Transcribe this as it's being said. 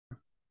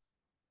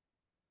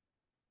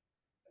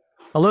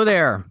Hello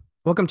there.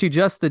 Welcome to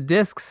Just the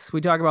Discs.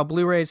 We talk about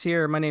Blu-rays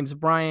here. My name's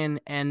Brian,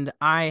 and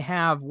I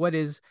have what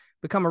is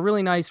become a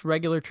really nice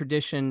regular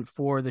tradition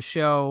for the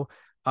show.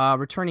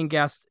 Returning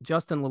guest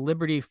Justin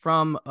LaLiberty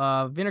from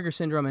Vinegar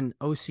Syndrome and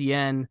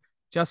OCN.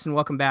 Justin,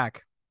 welcome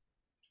back.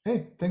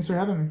 Hey, thanks for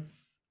having me.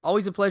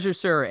 Always a pleasure,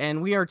 sir.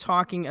 And we are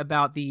talking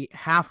about the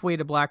halfway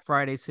to Black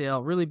Friday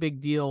sale. Really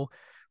big deal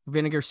for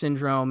Vinegar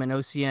Syndrome and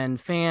OCN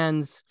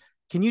fans.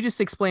 Can you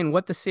just explain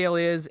what the sale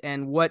is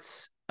and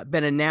what's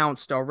been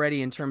announced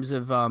already in terms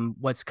of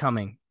what's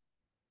coming?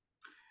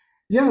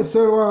 Yeah,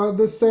 so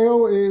the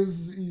sale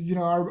is,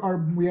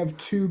 we have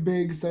two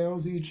big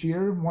sales each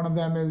year. One of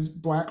them is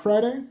Black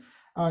Friday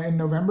in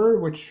November,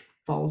 which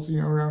falls,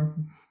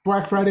 around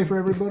Black Friday for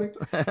everybody.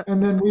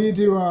 And then we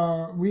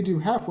do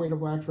halfway to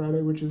Black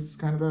Friday, which is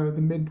kind of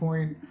the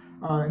midpoint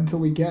until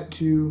we get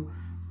to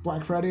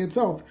Black Friday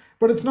itself.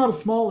 But it's not a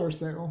smaller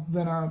sale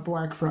than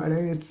Black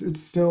Friday. It's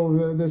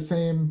still the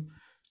same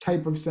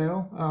type of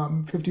sale,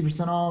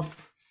 50%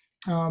 off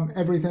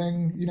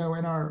everything, in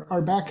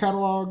our back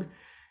catalog,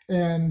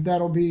 and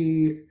that'll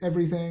be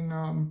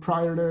everything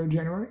prior to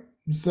January.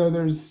 So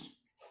there's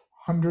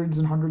hundreds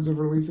and hundreds of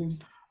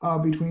releases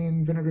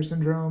between Vinegar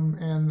Syndrome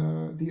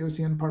and the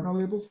OCN partner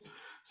labels.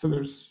 So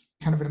there's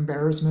kind of an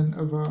embarrassment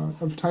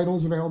of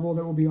titles available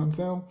that will be on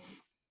sale.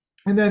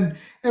 And then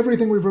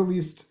everything we've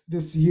released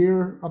this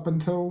year up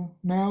until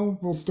now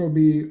will still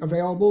be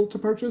available to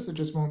purchase. It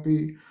just won't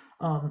be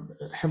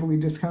heavily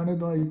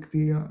discounted like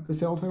the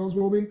sale titles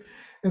will be.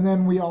 And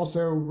then we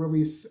also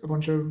release a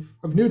bunch of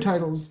new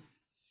titles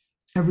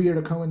every year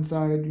to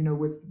coincide,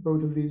 with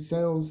both of these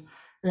sales.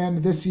 And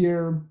this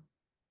year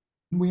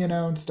we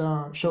announced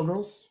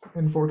Showgirls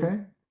in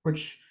 4K,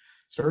 which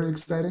is very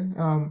exciting.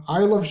 I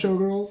love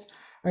Showgirls.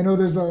 I know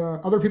there's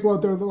other people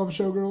out there that love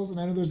Showgirls, and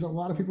I know there's a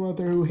lot of people out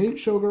there who hate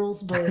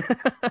Showgirls,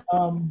 but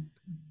um,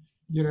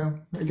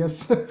 I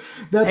guess that's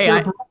Hey, their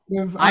I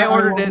prerogative. I I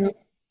ordered love it. it.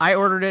 I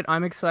ordered it.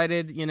 I'm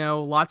excited.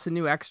 Lots of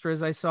new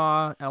extras I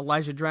saw.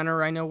 Elijah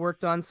Drenner, I know,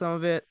 worked on some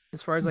of it,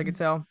 as far as I could Mhm.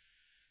 tell.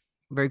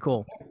 Very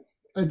cool.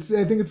 I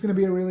think it's going to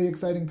be a really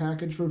exciting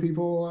package for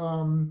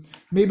people.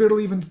 Maybe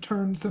it'll even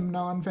turn some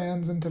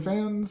non-fans into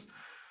fans,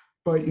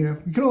 but you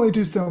can only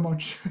do so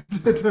much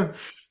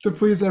to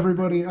please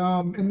everybody.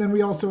 And then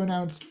we also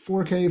announced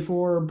 4K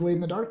for Blade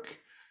in the Dark,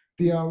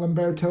 the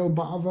Lamberto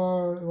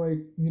Bava, like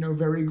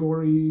very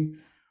gory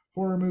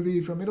horror movie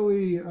from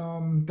Italy.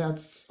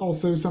 That's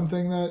also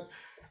something that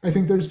I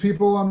think there's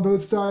people on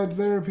both sides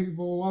there.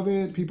 People love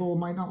it. People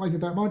might not like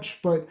it that much,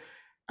 but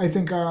I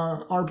think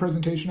our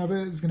presentation of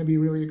it is going to be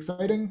really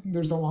exciting.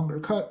 There's a longer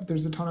cut.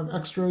 There's a ton of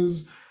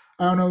extras.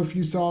 I don't know if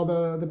you saw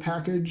the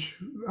package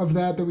of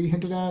that we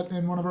hinted at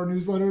in one of our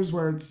newsletters,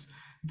 where it's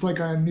like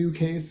a new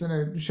case and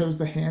it shows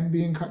the hand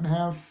being cut in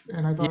half.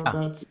 And I thought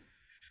Yeah.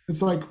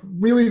 it's like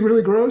really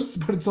really gross,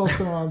 but it's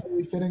also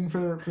very fitting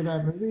for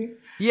that movie.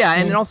 Yeah,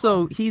 and And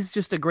also he's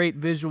just a great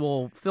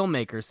visual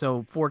filmmaker.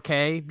 So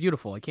 4K,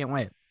 beautiful. I can't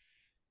wait.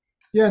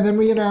 yeah, and then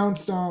we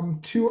announced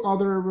two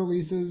other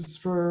releases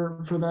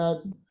for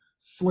that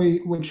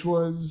slate, which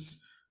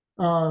was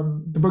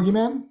The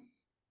Boogeyman,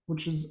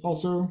 which is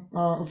also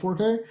a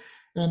 4K,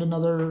 and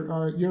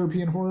another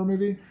European horror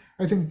movie.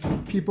 I think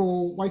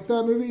people like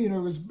that movie. It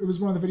was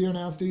one of the video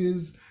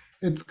nasties.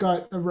 It's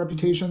got a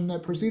reputation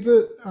that precedes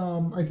it.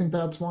 I think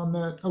that's one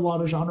that a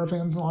lot of genre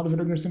fans and a lot of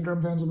Vinegar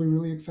Syndrome fans will be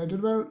really excited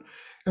about.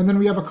 And then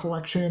we have a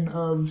collection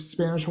of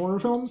Spanish horror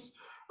films,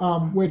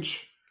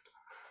 which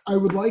I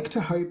would like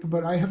to hype,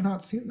 but I have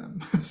not seen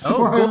them. So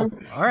Oh, cool.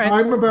 I'm All right.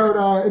 I'm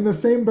about in the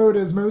same boat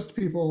as most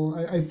people.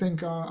 I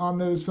think on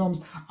those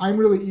films. I'm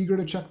really eager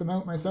to check them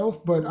out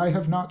myself, but I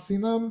have not seen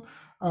them.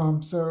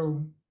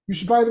 So you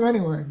should buy them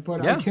anyway.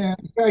 But I Yeah. can't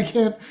I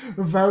can't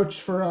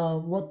vouch for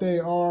what they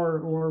are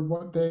or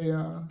what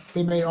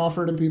they may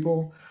offer to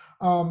people.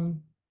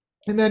 Um,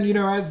 and then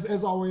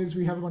as always,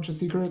 we have a bunch of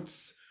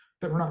secrets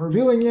that we're not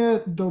revealing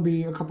yet. There'll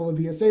be a couple of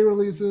VSA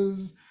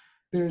releases.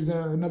 There's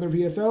another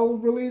VSL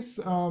release.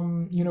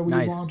 We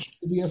Nice. launched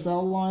the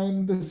VSL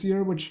line this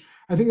year, which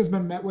I think has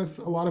been met with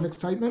a lot of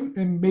excitement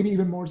and maybe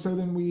even more so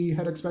than we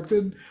had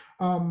expected.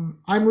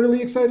 I'm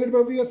really excited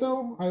about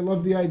VSL. I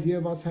love the idea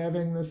of us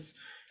having this,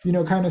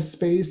 kind of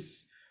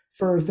space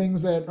for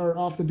things that are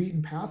off the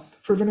beaten path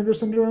for Vinegar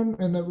Syndrome,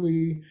 and that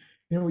we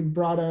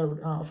brought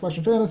out Flesh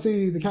and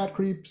Fantasy, The Cat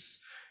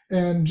Creeps,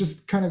 and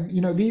just kind of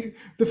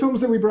the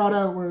films that we brought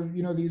out were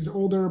these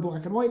older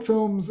black and white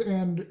films,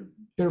 and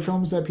they're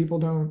films that people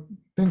don't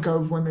think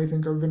of when they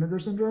think of Vinegar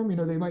Syndrome.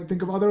 They might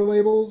think of other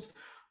labels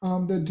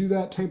that do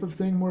that type of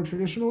thing more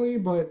traditionally,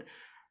 but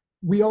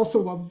we also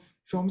love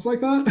films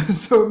like that.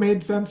 So it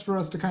made sense for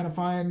us to kind of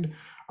find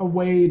a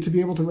way to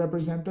be able to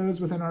represent those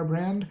within our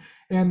brand.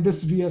 And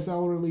this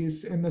VSL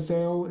release in the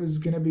sale is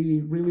going to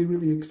be really,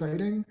 really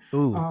exciting.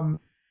 Ooh. Um,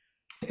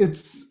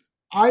 it's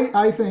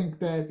I think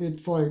that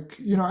it's like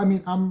I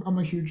mean I'm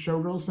a huge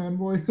Showgirls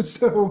fanboy,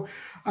 so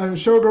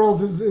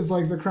Showgirls is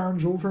like the crown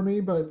jewel for me.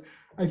 But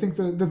I think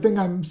the thing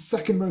I'm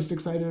second most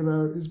excited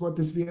about is what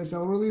this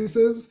VSL release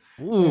is,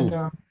 and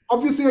Ooh.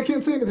 obviously I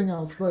can't say anything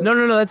else, No, but no,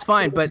 no, that's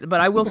fine. But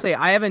I will say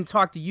I haven't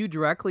talked to you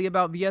directly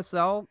about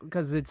VSL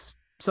because it's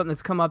something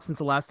that's come up since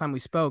the last time we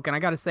spoke. And I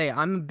got to say,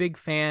 I'm a big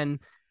fan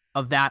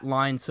of that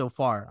line so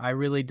far. I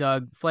really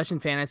dug Flesh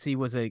and Fantasy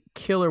was a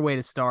killer way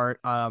to start.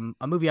 A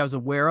movie I was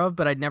aware of,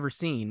 but I'd never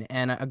seen,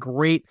 and a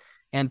great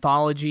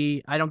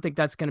anthology. I don't think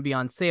that's going to be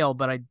on sale,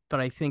 but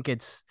I think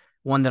it's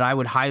one that I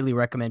would highly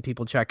recommend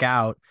people check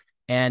out.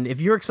 And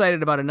if you're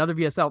excited about another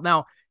VSL,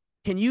 now,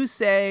 can you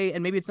say,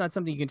 and maybe it's not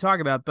something you can talk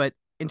about, but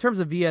in terms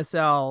of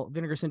VSL,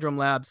 Vinegar Syndrome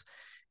Labs,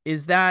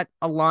 is that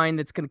a line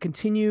that's going to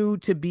continue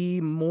to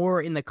be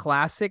more in the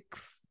classic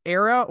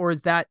era, or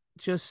is that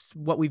just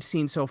what we've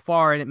seen so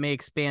far and it may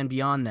expand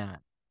beyond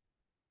that?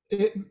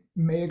 it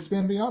may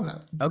expand beyond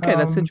that. Okay,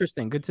 that's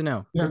interesting. Good to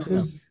know. Good Yeah, to know.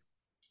 there's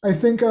I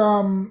think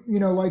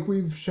like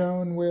we've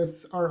shown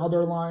with our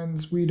other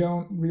lines, we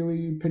don't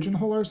really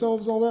pigeonhole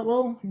ourselves all that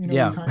well. We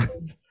Yeah, kind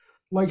of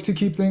like to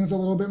keep things a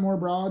little bit more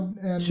broad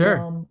and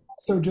sure.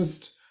 so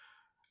just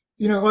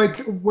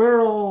like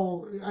we're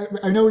all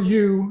I know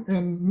you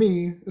and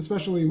me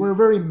especially, we're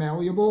very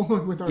malleable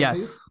with our Yes,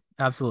 tastes.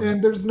 absolutely.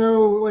 And there's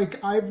no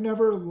like I've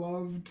never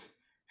loved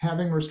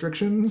having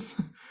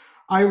restrictions.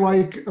 I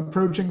like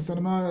approaching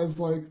cinema as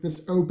like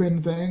this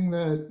open thing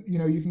that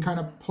you can kind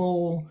of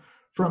pull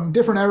from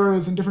different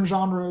eras and different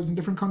genres and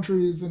different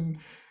countries and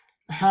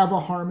have a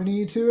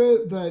harmony to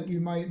it that you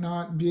might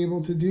not be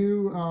able to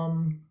do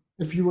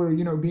if you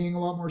were being a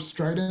lot more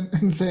strident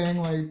and saying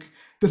like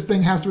this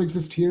thing has to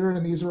exist here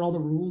and these are all the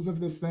rules of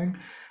this thing.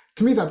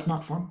 To me, that's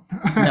not fun.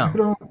 I No,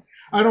 don't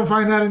I don't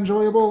find that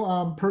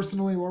enjoyable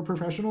personally or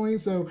professionally.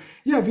 So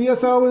yeah,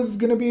 VSL is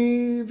going to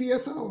be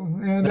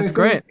VSL, and I that's think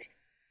great.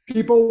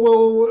 people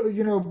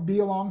will be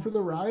along for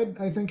the ride.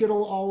 I think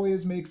it'll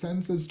always make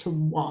sense as to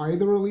why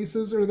the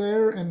releases are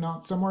there and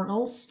not somewhere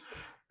else,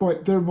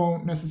 but there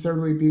won't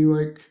necessarily be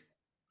like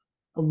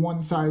a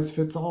one size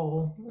fits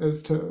all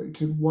as to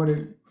what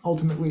it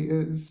ultimately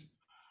is.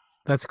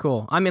 That's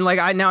cool. I mean, like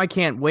I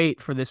can't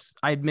wait for this.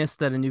 I'd missed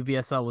that a new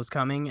VSL was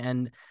coming,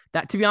 and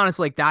that, to be honest,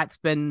 like that's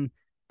been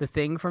the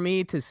thing for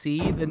me to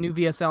see the new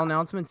VSL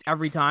announcements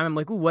every time. I'm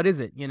like, ooh, what is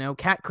it?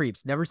 Cat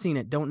Creeps, never seen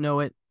it, don't know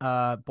it.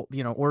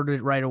 Ordered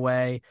it right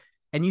away.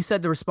 And you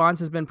said the response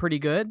has been pretty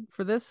good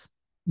for this.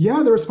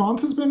 Yeah, the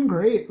response has been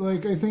great.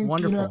 Like I think,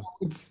 Wonderful,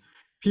 it's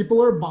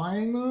people are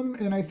buying them,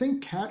 and I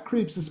think Cat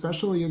Creeps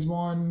especially is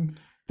one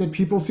that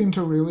people seem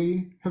to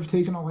really have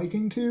taken a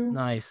liking to.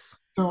 nice.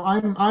 So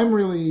I'm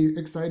really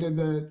excited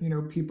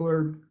that, people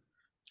are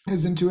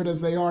as into it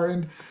as they are.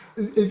 And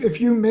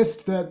if you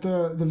missed that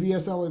the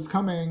VSL is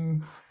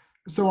coming,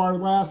 so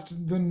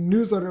the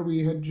newsletter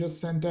we had just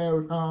sent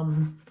out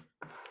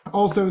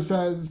also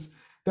says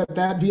that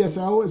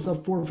VSL is a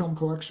 4 film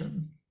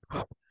collection.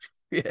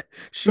 Yeah,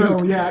 shoot.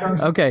 So yeah, I don't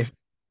Okay.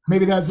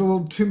 maybe that's a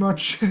little too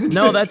much.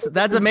 No, that's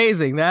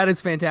amazing. That is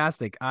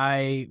fantastic.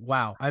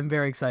 Wow, I'm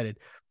very excited.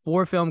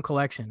 4 film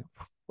collection.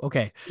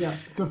 Okay, Yeah,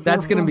 it's a four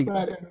that's gonna film be.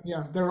 set, and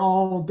yeah, they're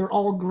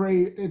all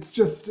great.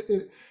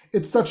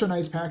 It's such a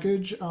nice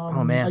package.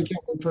 Oh I man,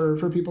 can't wait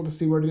for people to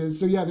see what it is.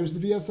 So yeah, there's the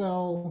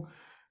VSL,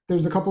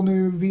 there's a couple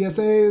new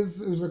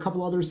VSAs, there's a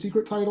couple other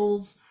secret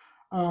titles,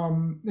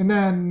 and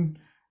then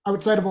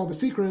outside of all the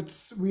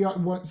secrets,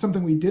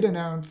 something we did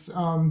announce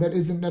that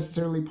isn't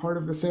necessarily part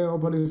of the sale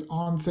but is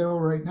on sale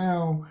right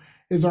now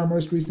is our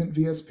most recent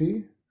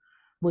VSP,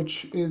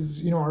 which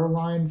is our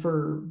line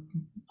for,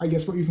 I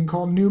guess, what you can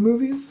call new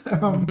movies.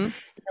 hmm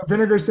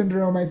Vinegar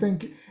Syndrome. I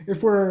think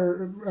if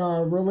we're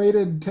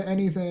related to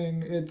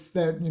anything, it's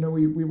that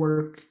we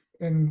work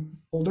in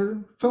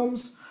older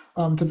films,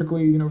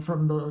 typically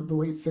from the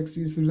late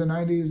 '60s through the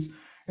 '90s,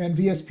 and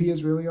VSP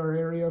is really our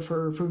area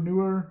for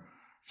newer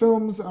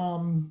films,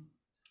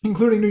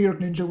 including New York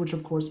Ninja, which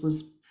of course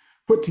was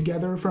put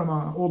together from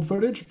old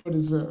footage, but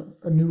is a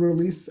new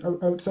release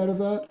outside of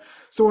that.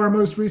 So our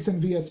most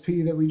recent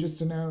VSP that we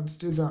just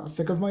announced is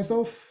Sick of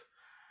Myself,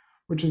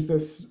 which is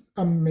this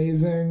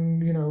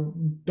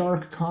amazing,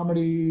 dark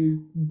comedy,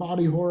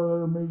 body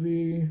horror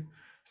movie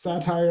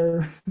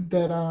satire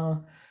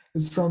that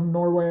is from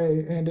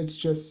Norway, and it's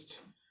just,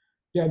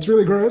 yeah, it's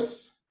really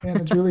gross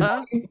and it's really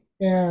funny,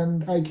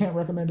 and I can't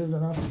recommend it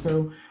enough.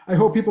 So I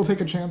hope people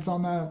take a chance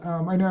on that.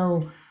 I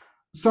know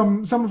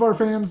some of our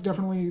fans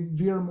definitely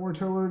veer more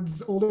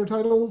towards older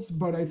titles,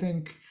 but I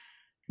think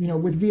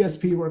with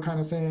VSP, we're kind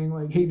of saying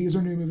like, hey, these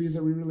are new movies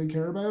that we really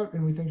care about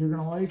and we think you're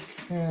gonna like.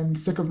 And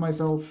Sick of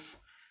Myself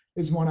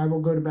is one I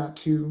will go to bat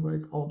to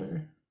like all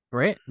day.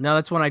 Great. No,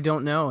 that's one I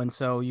don't know, and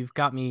so you've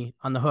got me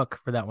on the hook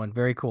for that one.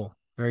 Very cool.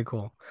 Very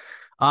cool.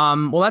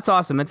 Well, that's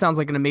awesome. It sounds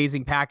like an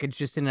amazing package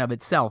just in and of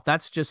itself.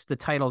 That's just the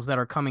titles that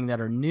are coming that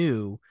are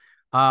new.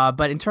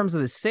 But in terms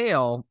of the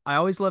sale, I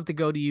always love to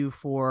go to you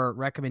for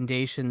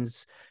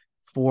recommendations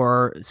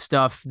for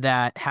stuff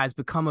that has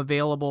become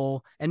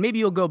available, and maybe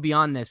you'll go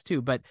beyond this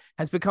too, but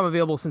has become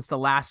available since the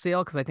last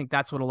sale, because I think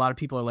that's what a lot of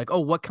people are like,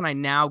 oh, what can I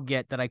now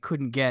get that I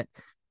couldn't get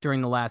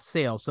during the last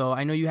sale? So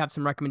I know you have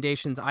some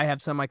recommendations. I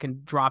have some I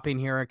can drop in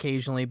here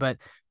occasionally, but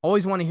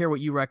always want to hear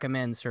what you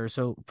recommend, sir.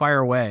 So fire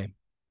away.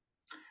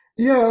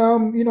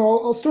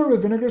 I'll start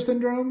with Vinegar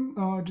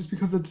Syndrome, just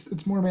because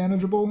it's more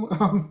manageable.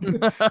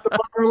 The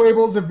partner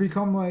labels have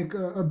become like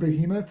a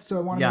behemoth, so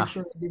I want to make Yeah,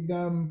 sure I give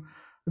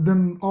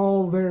them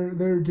all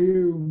their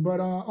due. But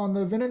on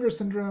the Vinegar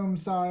Syndrome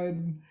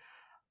side,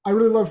 I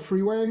really love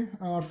Freeway.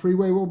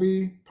 Freeway will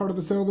be part of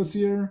the sale this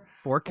year,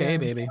 4K and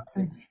baby.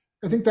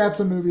 I think that's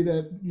a movie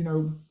that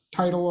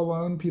title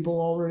alone people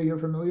already are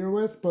familiar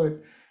with,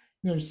 but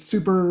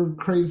super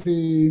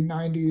crazy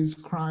 '90s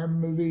crime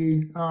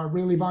movie,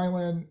 really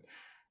violent.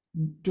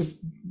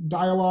 Just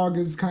dialogue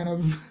is kind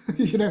of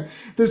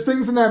there's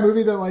things in that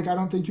movie that like I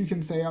don't think you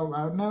can say out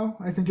loud now.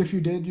 I think if you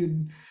did,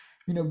 you'd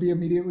be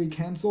immediately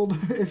canceled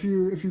if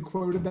you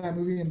quoted that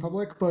movie in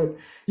public. But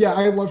yeah,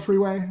 I love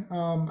Freeway.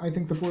 I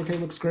think the 4K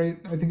looks great.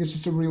 I think it's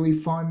just a really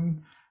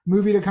fun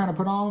movie to kind of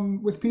put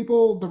on with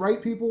people, the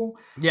right people.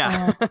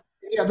 Yeah. um,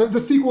 yeah, the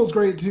sequel is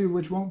great too,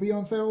 which won't be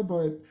on sale,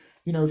 but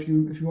if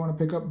you want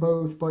to pick up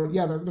both. But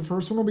yeah, the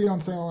first one will be on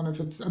sale, and if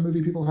it's a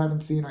movie people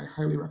haven't seen, I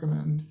highly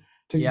recommend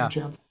taking a Yeah.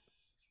 chance.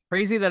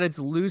 Crazy that it's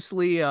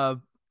loosely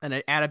an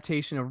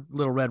adaptation of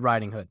Little Red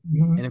Riding Hood.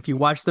 And Mhm. if you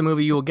watch the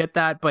movie, you will get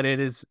that, but it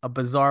is a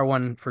bizarre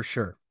one for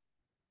sure.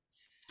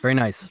 Very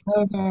nice.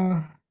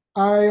 And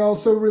I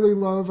also really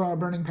love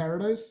Burning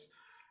Paradise,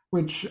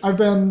 which I've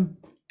been,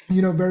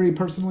 very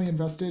personally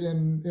invested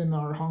in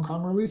our Hong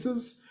Kong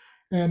releases.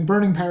 And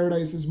Burning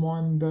Paradise is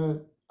one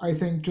that I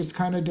think just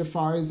kind of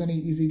defies any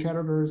easy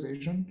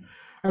categorization.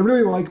 I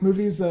really like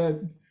movies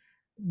that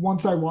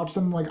once I watch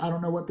them, like I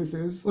don't know what this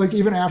is. Like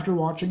even after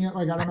watching it,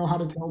 like I don't know how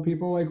to tell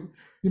people, like,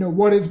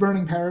 what is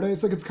Burning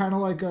Paradise? Like it's kind of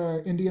like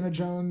a Indiana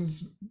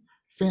Jones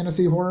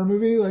fantasy horror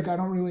movie. Like I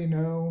don't really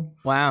know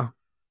Wow.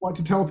 what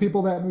to tell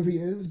people that movie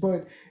is,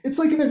 but it's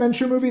like an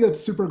adventure movie that's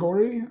super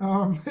gory.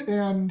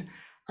 And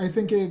I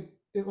think it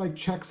like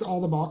checks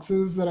all the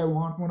boxes that I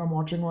want when I'm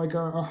watching like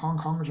a Hong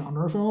Kong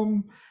genre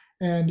film.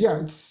 And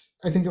yeah,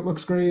 I think it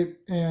looks great,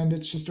 and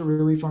it's just a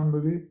really fun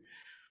movie.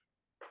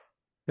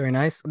 Very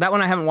nice. That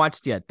one I haven't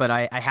watched yet, but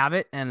I have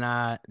it, and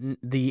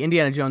the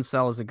Indiana Jones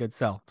sell is a good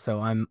sell, so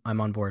I'm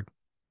on board.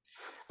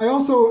 I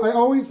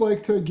always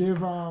like to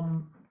give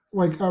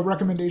like a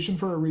recommendation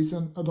for a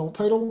recent adult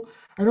title.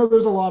 I know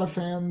there's a lot of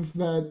fans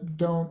that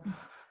don't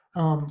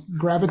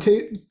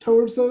gravitate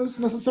towards those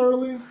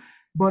necessarily,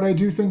 but I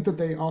do think that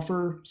they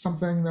offer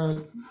something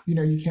that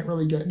you can't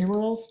really get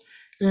anywhere else.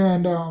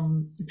 And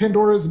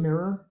Pandora's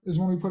Mirror is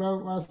one we put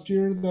out last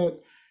year that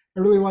I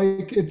really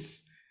like.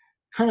 It's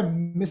kind of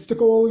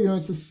mystical.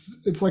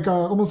 It's like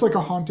almost like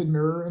a haunted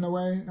mirror in a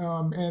way,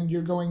 and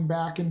you're going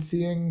back and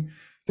seeing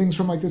things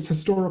from like this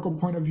historical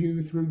point of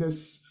view through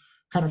this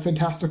kind of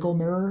fantastical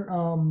mirror.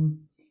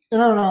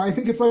 And I don't know. I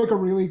think it's like a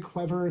really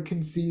clever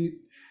conceit,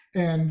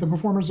 and the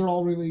performers are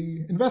all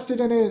really invested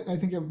in it. I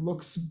think it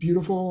looks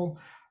beautiful.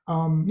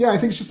 Yeah, I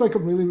think it's just like a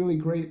really, really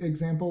great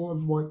example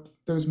of what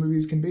those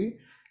movies can be.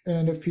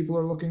 And if people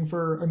are looking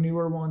for a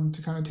newer one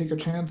to kind of take a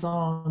chance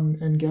on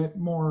and get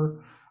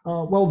more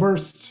well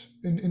versed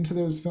into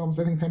those films,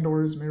 I think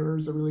Pandora's Mirror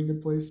is a really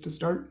good place to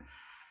start.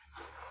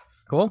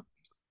 Cool.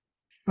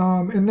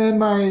 And then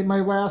my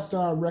last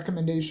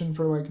recommendation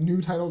for like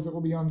new titles that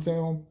will be on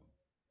sale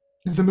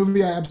is a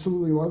movie I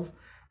absolutely love,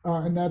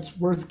 and that's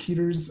Worth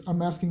Keeter's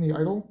Unmasking the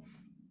Idol,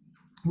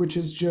 which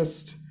is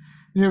just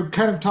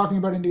kind of talking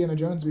about Indiana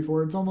Jones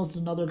before. It's almost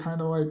another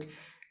kind of like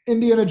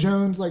Indiana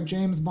Jones, like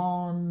James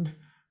Bond,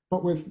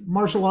 but with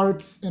martial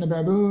arts and a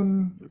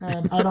baboon.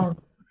 And I don't.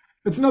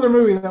 It's another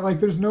movie that like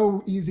there's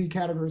no easy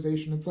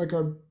categorization. It's like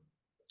a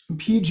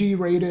PG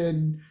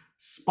rated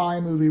spy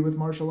movie with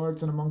martial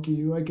arts and a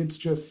monkey. Like it's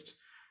just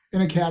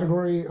in a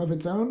category of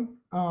its own.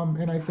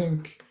 And I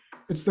think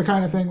it's the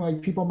kind of thing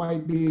like people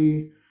might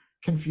be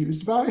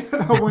confused by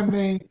when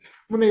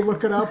they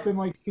look it up and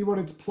like see what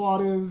its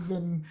plot is.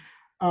 And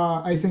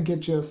I think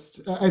it's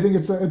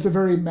a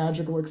very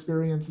magical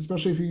experience,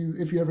 especially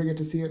if you ever get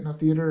to see it in a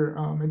theater.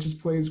 It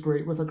just plays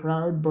great with a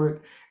crowd, but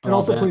it Oh, I'll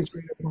also bet. plays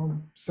great at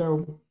home.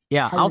 So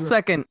Yeah, highly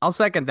recommend. I'll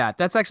second that.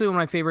 That's actually one of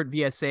my favorite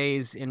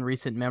VSAs in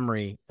recent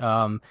memory.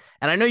 And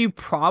I know you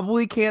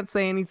probably can't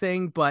say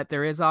anything, but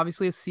there is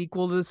obviously a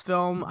sequel to this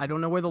film. I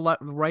don't know where the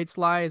rights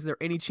lie. Is there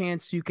any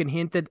chance you can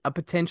hint at a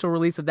potential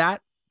release of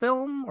that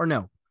film or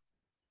no?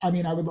 I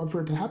mean, I would love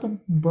for it to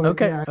happen, but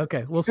Okay, yeah,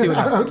 okay. We'll see what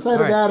happens. outside All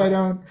of right. that,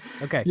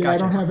 Okay, I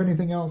don't gotcha. have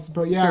anything else.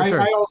 But yeah, Sure,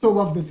 I sure. also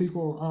love the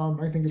sequel.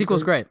 I think it's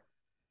Sequel's great.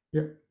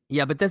 great. Yeah.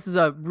 Yeah, but this is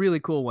a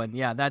really cool one.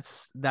 Yeah,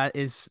 that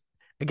is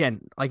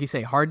again, like you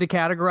say, hard to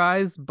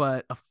categorize,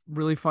 but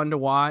really fun to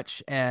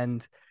watch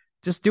and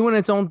just doing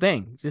its own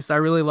thing. Just I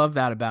really love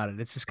that about it.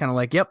 It's just kind of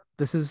like, yep,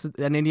 this is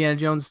an Indiana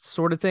Jones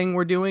sort of thing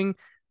we're doing,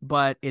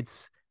 but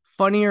it's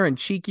funnier and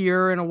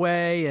cheekier in a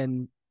way,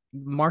 and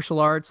martial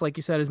arts, like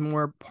you said, is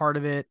more part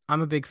of it.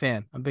 I'm a big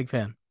fan. I'm a big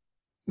fan.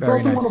 It's Very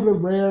also one of nice. the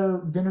rare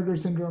Vinegar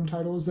Syndrome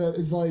titles that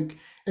is like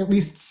at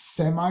least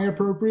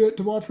semi-appropriate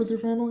to watch with your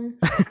family.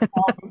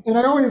 And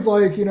I always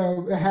like,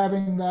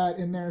 having that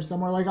in there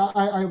somewhere. Like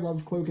I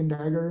love Cloak and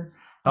Dagger.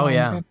 Oh Um,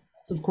 yeah. and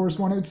It's of course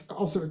one. It's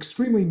also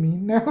extremely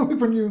mean now. Like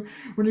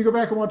when you go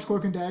back and watch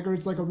Cloak and Dagger,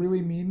 it's like a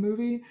really mean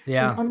movie. And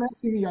Yeah.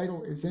 Unmasking the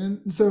Idol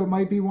isn't. So it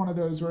might be one of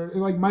those where it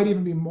like might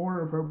even be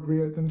more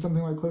appropriate than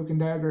something like Cloak and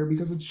Dagger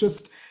because it's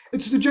just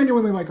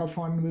genuinely like a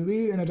fun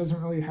movie and it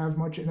doesn't really have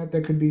much in it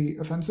that could be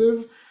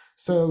offensive.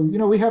 So,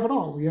 we have it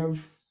all. We have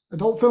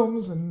adult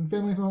films and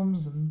family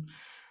films, and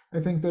I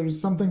think there's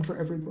something for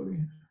everybody.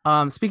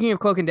 Speaking of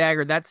Cloak and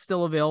Dagger, that's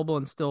still available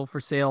and still for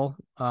sale,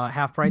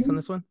 half price on Mhm.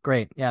 this one.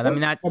 Great. Yeah. I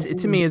mean, Yep, that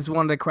to me absolutely. is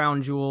one of the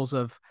crown jewels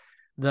of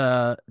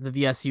the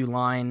VSU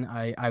line.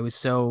 I was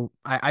so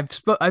I've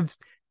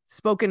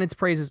spoken its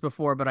praises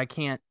before, but I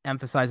can't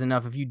emphasize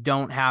enough. If you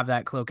don't have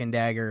that Cloak and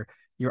Dagger,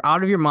 you're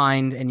out of your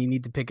mind and you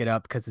need to pick it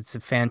up because it's a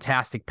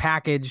fantastic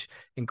package,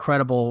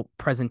 incredible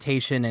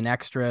presentation and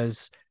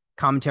extras,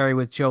 commentary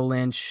with Joe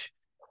Lynch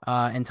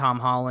and Tom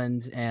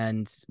Holland,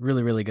 and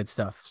really, really good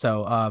stuff.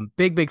 So,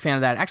 big fan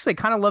of that. Actually, I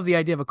kind of love the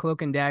idea of a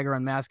Cloak and Dagger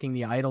Unmasking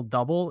the Idol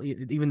double,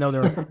 even though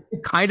they're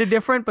kind of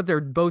different, but they're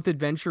both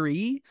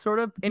adventure-y, sort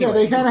of. Yeah, Anyway,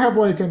 they kind of have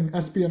like an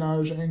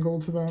espionage angle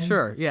to them.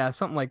 sure, yeah,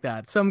 something like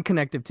that, some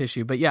connective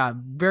tissue. But yeah,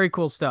 very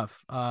cool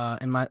stuff.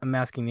 And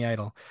Unmasking the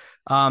Idol.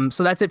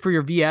 So that's it for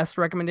your VS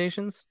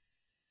recommendations.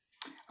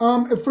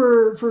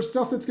 For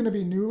stuff that's going to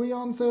be newly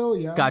on sale,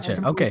 yeah, I Gotcha.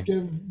 can always Okay.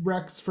 give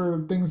recs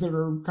for things that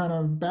are kind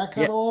of back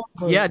Yeah. catalog.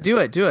 Yeah, But do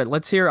it. Do it.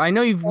 Let's hear. I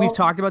know we've um,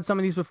 talked about some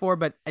of these before,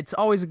 but it's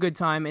always a good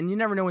time and you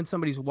never know when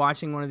somebody's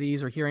watching one of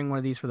these or hearing one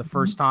of these for the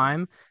first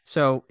time.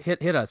 So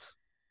hit us.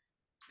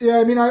 yeah,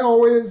 I mean, I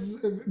always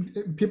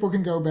people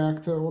can go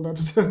back to old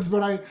episodes,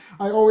 but I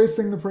always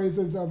sing the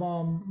praises of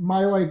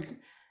my like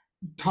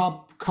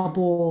top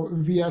couple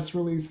VS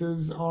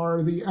releases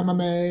are the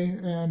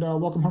MMA and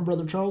Welcome Home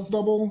Brother Charles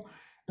double,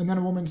 and then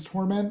A Woman's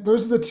Torment.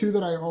 Those are the two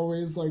that I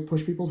always like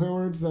push people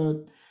towards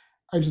that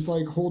I just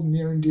like hold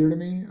near and dear to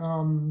me.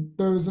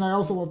 Those, and I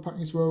also love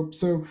Putney Swope.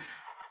 So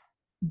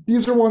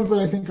these are ones that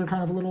I think are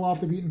kind of a little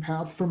off the beaten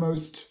path for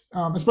most,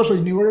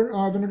 especially newer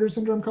Vinegar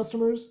Syndrome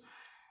customers.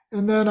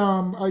 And then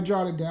I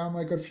jotted down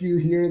like a few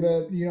here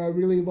that I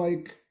really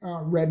like.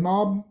 Red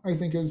Mob, I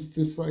think, is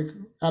this like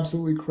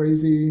absolutely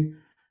crazy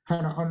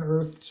kind of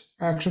unearthed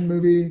action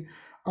movie.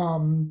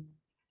 Um,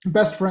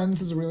 Best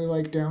Friends is a really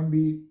like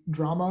downbeat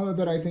drama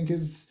that I think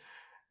is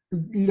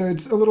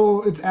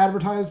it's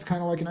advertised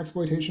kind of like an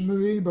exploitation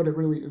movie, but it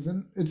really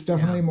isn't. It's Yeah.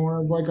 definitely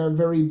more of like a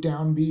very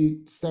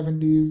downbeat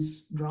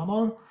 70s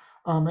drama.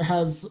 It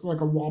has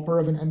like a whopper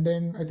of an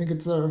ending. I think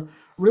it's a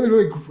really,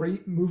 really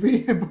great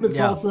movie, but it's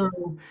Yeah. also,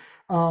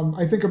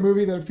 I think, a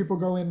movie that if people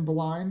go in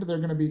blind, they're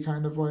going to be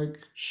kind of like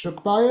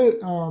shook by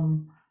it.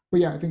 But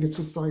yeah, I think it's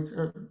just like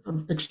a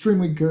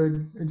extremely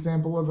good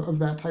example of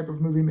that type of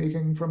movie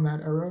making from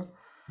that era.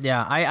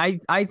 Yeah,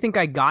 I think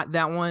I got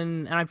that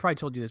one, and I probably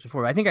told you this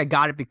before, but I think I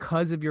got it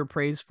because of your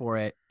praise for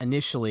it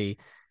initially.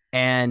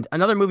 And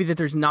another movie that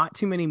there's not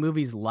too many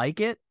movies like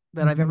it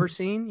that I've ever Mhm.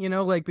 seen,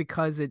 like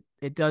because it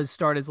does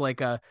start as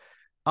like a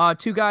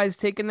two guys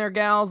taking their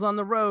gals on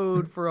the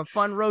road for a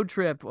fun road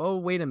trip. Oh,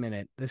 wait a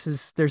minute.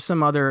 There's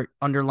some other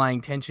underlying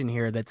tension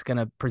here that's going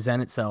to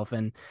present itself,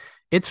 and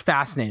it's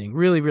fascinating.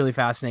 Really, really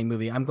fascinating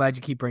movie. I'm glad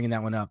you keep bringing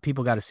that one up.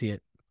 People got to see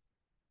it.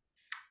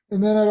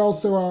 And then I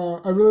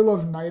really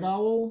love Night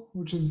Owl,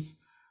 which is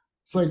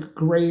it's like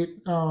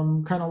great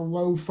kind of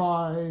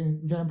lo-fi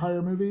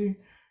vampire movie,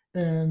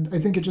 and I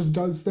think it just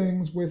does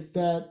things with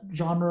that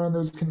genre and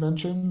those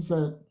conventions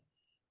that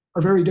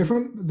are very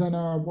different than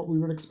what we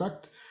would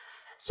expect.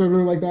 So I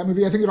really like that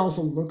movie. I think it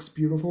also looks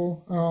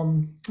beautiful.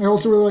 I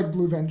also really like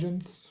Blue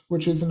Vengeance,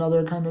 which is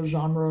another kind of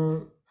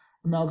genre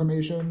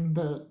amalgamation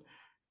that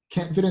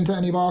can't fit into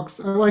any box.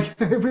 I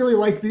really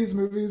like these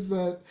movies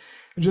that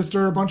just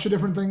are a bunch of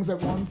different things at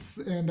once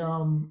and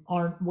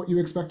aren't what you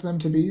expect them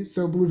to be.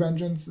 So Blue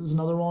Vengeance is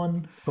another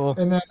one, Cool.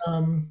 and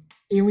then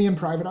Alien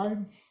Private Eye.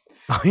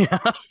 Oh yeah.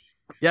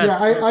 Yeah,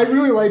 Yes. I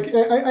really like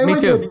I Me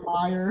like too.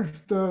 admire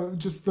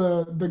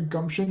the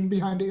gumption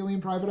behind Alien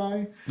Private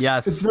Eye.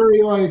 It's Yes.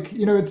 very like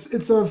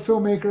it's a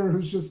filmmaker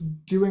who's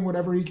just doing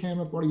whatever he can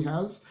with what he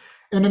has.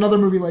 And another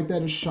movie like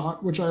that is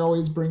Shot, which I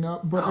always bring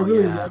up. But I Oh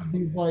really yeah. love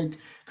these like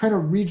kind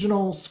of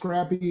regional,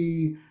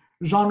 scrappy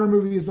genre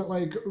movies that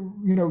like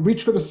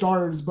reach for the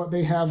stars, but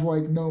they have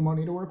like no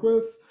money to work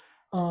with.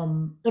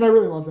 And I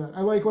really love that.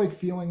 I like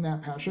feeling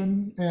that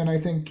passion, and I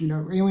think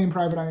Alien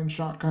Private Eye and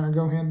Shot kind of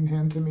go hand in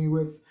hand to me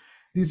with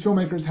these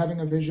filmmakers having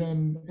a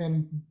vision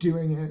and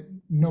doing it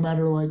no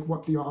matter like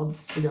what the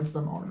odds against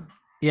them are.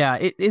 Yeah,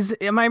 it is.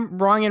 Am I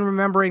wrong in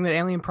remembering that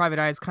Alien Private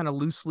Eye is kind of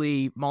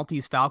loosely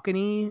Maltese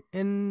Falcony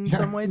in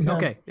some Yeah, ways? yeah.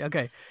 Okay,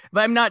 okay.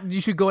 But I'm not, you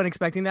should go in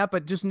expecting that,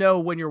 but just know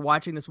when you're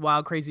watching this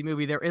wild, crazy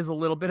movie, there is a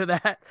little bit of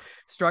that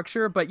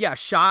structure. But yeah,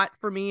 Shot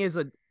for me is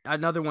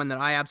another one that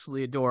I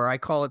absolutely adore. I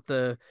call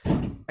it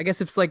I guess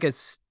it's like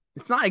it's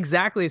not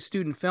exactly a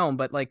student film,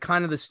 but like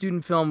kind of the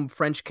student film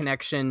French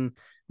Connection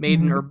made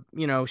in,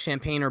 Mhm.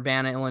 Champaign,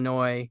 Urbana,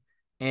 Illinois.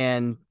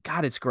 And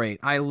God, it's great.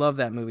 I love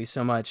that movie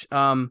so much.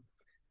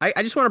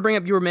 I just want to bring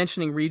up, you were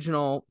mentioning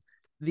regional,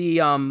 the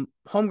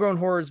Homegrown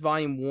Horrors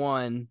Volume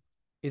 1.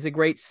 is a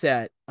great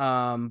set.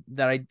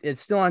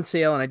 It's still on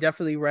sale, and I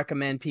definitely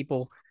recommend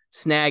people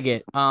snag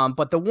it.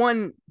 But the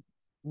one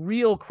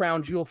real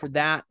crown jewel for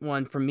that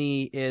one for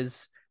me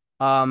is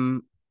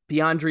um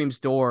Beyond Dream's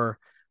Door.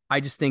 I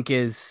just think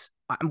is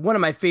one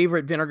of my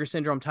favorite Vinegar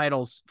Syndrome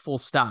titles, full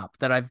stop,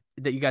 that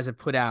you guys have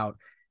put out.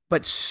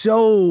 But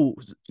so,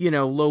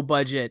 low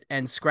budget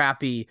and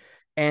scrappy,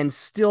 and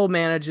still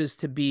manages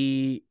to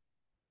be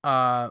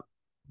uh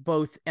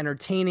both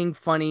entertaining,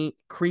 funny,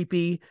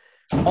 creepy,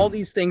 all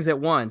these things at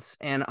once.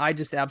 And I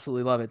just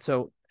absolutely love it.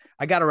 So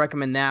I got to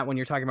recommend that when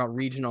you're talking about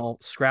regional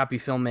scrappy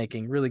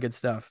filmmaking. Really good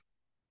stuff.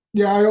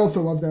 Yeah, I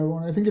also love that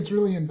one. I think it's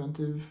really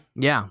inventive.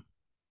 Yeah,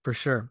 for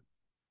sure.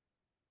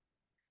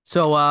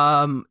 So,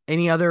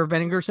 any other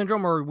Vinegar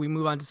Syndrome, or we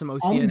move on to some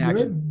OCN I'm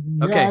action?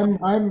 good. Yeah, Okay.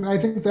 I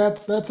think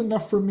that's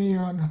enough for me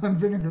on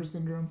Vinegar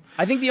Syndrome.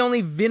 I think the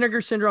only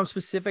Vinegar Syndrome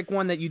specific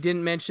one that you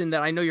didn't mention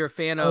that I know you're a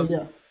fan Oh of,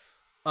 yeah.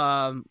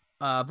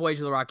 Voyage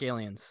of the Rock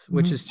Aliens,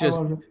 which is I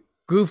just love it.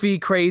 goofy,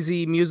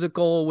 crazy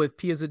musical with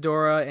Pia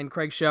Zadora and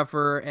Craig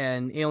Sheffer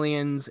and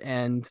aliens,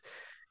 and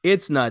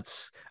it's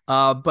nuts.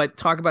 But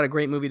talk about a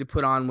great movie to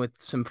put on with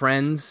some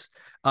friends.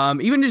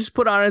 Even just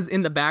put on as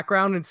in the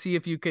background and see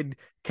if you could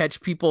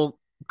catch people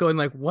going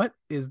like, "What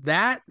is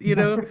that?"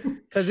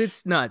 Because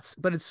it's nuts,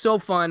 but it's so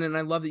fun, and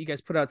I love that you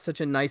guys put out such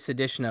a nice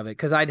edition of it.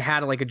 Because I'd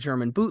had like a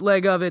German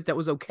bootleg of it that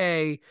was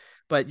okay,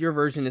 but your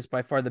version is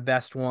by far the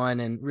best one,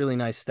 and really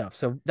nice stuff.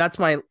 So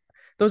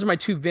those are my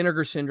two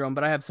Vinegar Syndrome,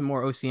 but I have some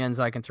more OCNs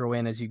I can throw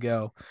in as you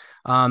go.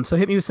 So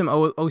hit me with some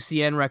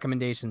OCN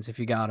recommendations if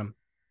you got them.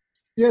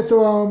 Yeah,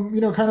 so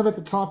kind of at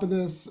the top of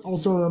this,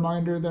 also a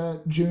reminder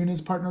that June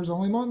is Partners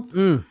Only month.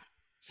 Mm,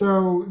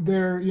 So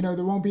there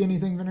won't be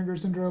anything Vinegar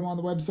Syndrome on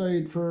the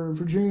website for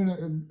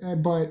June,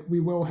 but we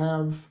will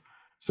have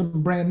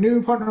some brand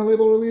new partner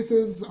label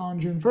releases on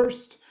June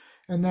 1st,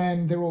 and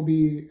then there will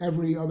be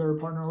every other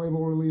partner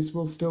label release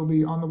will still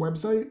be on the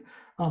website.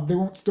 They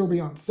won't still be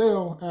on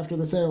sale after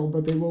the sale,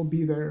 but they will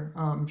be there.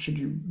 Should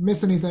you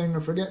miss anything or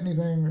forget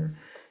anything, or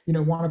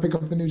want to pick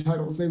up the new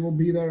titles, they will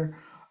be there.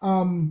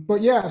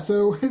 But yeah,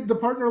 so the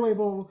partner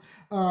label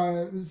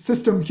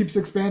system keeps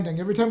expanding.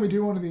 Every time we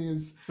do one of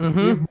these,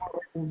 we have hmm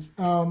more labels.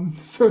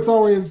 So it's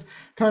always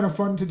kind of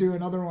fun to do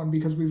another one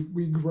because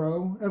we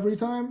grow every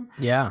time.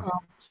 Yeah.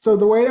 So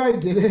the way I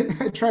did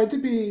it, I tried to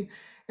be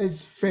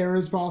as fair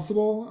as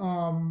possible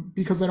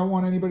because I don't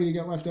want anybody to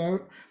get left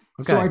out.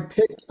 So I Okay.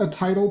 picked a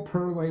title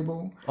per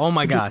label Oh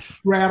my to just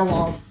gosh. rattle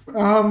off.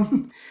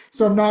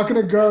 So I'm not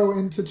going to go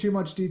into too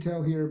much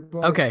detail here, but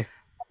Okay.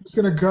 I'm just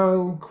going to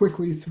go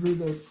quickly through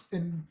this,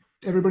 and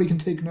everybody can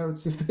take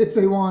notes if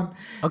they want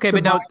Okay, to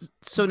but buy.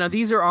 now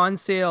these are on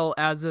sale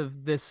as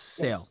of this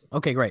sale. Yes.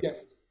 Okay, great.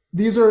 Yes.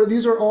 These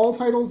are all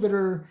titles that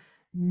are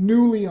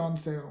newly on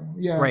sale.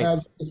 Yeah, Great.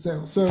 as a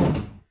sale. So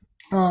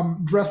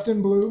Dressed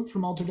in Blue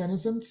from Altered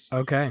Innocence,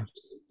 Okay.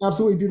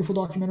 absolutely beautiful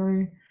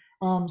documentary.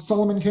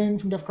 Solomon King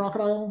from Deaf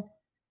Crocodile,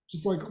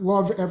 just like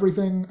love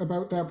everything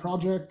about that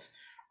project.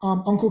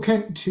 Uncle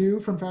Kent 2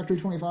 from Factory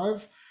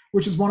 25,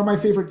 which is one of my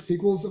favorite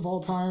sequels of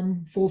all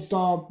time. Full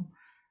stop.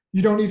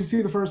 You don't need to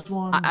see the first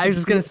one, I was just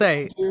just see gonna the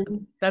say second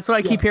two. that's what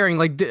I Yeah, keep hearing.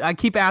 Like, I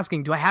keep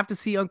asking, do I have to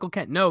see Uncle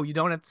Kent? No, you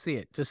don't have to see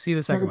it. Just see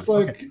the no, second it's one.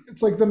 Okay. like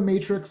it's like the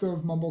Matrix of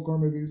mumblecore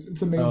movies.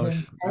 It's Oh,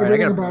 amazing. all right. I Everything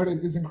gotta about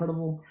it is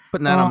incredible.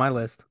 putting that on Um, my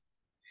list.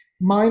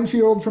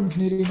 Minefield from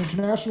Canadian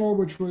International,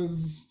 which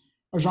was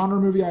a genre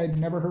movie I had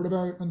never heard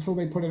about until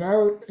they put it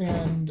out,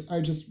 and I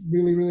just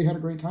really, really had a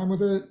great time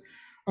with it.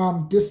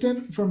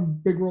 Distant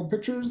from Big World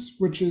Pictures,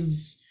 which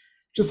is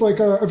just like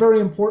a very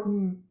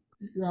important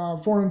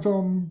foreign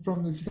film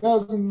from the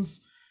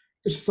 2000s.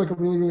 It's just like a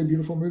really, really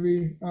beautiful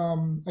movie.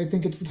 I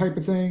think it's the type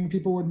of thing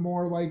people would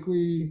more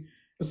likely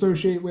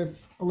associate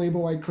with a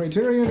label like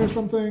Criterion or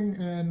something,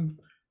 and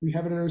we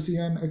have it at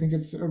OCN. I think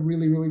it's a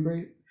really, really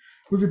great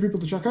movie for people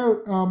to check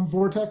out.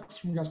 Vortex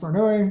from Gaspar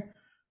Noé,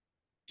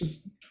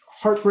 just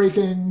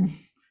heartbreaking,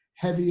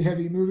 heavy,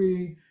 heavy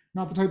movie.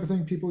 Not the type of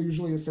thing people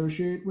usually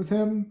associate with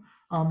him.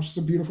 It's just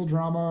a beautiful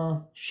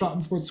drama, shot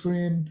in split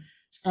screen.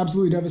 It's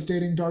absolutely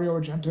devastating. Dario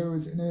Argento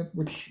is in it,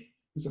 which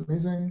is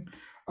amazing.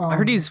 I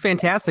heard he's Um,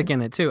 fantastic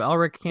in it too.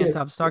 Elric can't yes,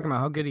 stop yeah, talking about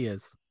how good he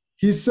is.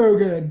 he's so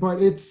good,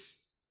 but it's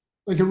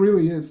like it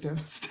really is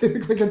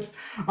devastating. Like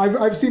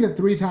I've seen it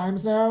 3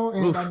 times now,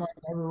 and I'm Oof. like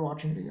never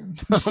watching it again.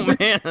 Oh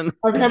man.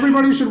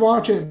 Everybody should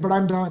watch it, but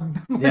I'm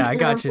done. Yeah, I I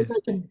got don't you. think I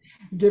can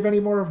give any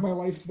more of my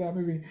life to that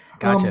movie.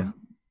 Gotcha.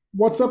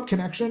 What's Up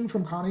Connection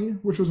from Connie,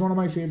 which was one of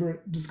my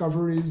favorite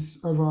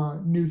discoveries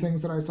of new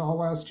things that I saw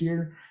last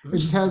year. It Mm.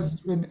 just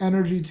has an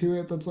energy to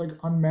it that's like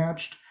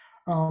unmatched.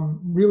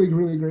 Really,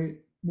 really great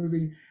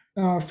movie.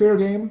 Fair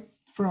Game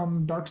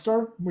from Dark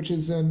Star, which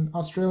is an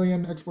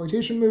Australian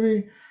exploitation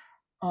movie.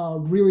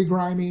 Really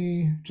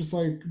grimy, just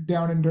like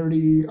down and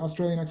dirty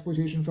Australian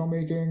exploitation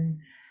filmmaking.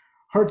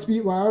 Hearts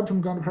Beat Loud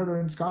from Gunpowder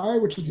and Sky,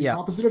 which is the Yeah.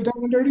 opposite of Down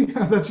and Dirty.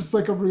 That's just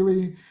like a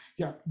really,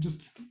 yeah,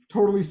 just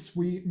totally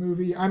sweet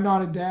movie. I'm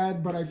not a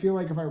dad, but I feel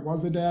like if I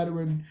was a dad, it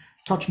would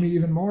touch me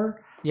even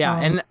more. Yeah,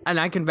 Um, and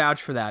I can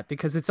vouch for that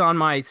because it's on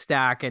my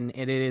stack and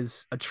it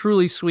is a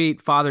truly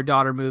sweet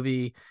father-daughter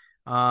movie.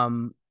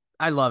 Um,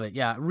 I love it.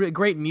 Yeah,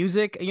 great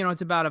music.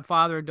 It's about a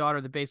father and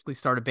daughter that basically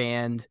start a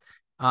band.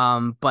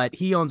 But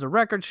he owns a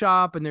record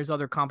shop, and there's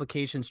other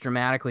complications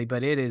dramatically.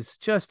 But it is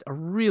just a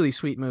really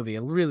sweet movie.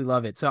 I really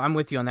love it. So I'm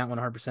with you on that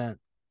 100%.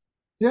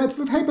 Yeah, it's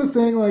the type of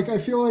thing like I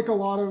feel like a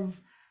lot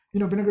of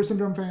Vinegar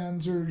Syndrome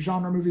fans or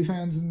genre movie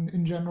fans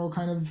in general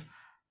kind of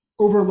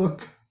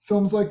overlook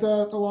films like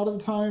that a lot of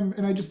the time.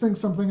 And I just think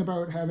something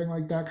about having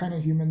like that kind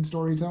of human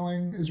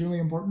storytelling is really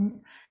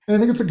important. And I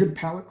think it's a good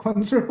palate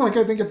cleanser. Like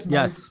I think it's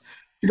Yes, nice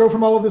to go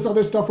from all of this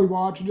other stuff we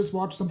watch and just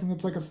watch something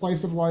that's like a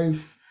slice of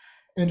life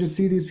and just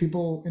see these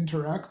people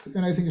interact.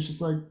 And I think it's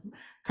just like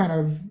kind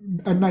of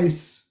a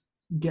nice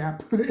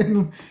gap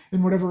in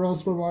whatever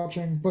else we're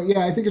watching. But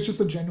yeah, I think it's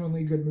just a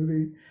genuinely good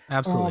movie.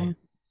 absolutely. Um,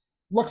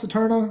 Lux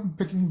Eterna,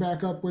 picking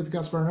back up with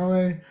Gaspar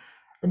Noé,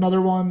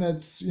 another one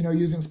that's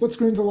using split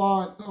screens a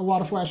lot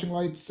of flashing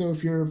lights. So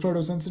if you're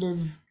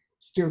photosensitive,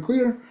 steer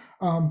clear.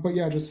 But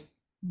yeah, just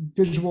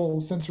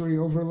visual sensory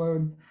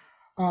overload.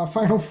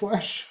 Final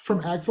Flesh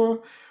from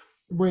Agfa,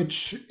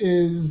 which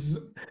is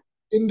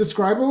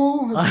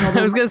indescribable. It's I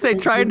another was one gonna of say,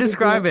 those try and movies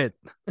describe that it.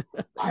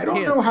 You I don't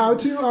can't. know how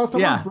to.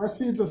 Someone Yeah,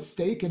 breastfeeds a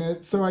steak in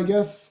it, so I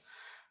guess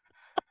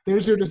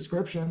there's your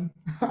description.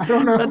 I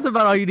don't that's know.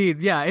 about all you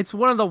need. Yeah, it's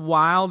one of the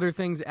wilder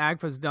things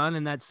Agfa's done,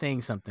 and that's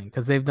saying something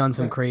because they've done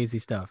some crazy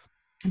stuff.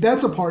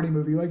 That's a party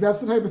movie. Like that's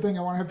the type of thing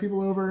I want to have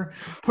people over,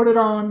 put it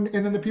on,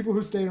 and then the people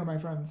who stay are my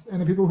friends,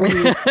 and the people who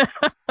leave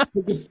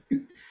are just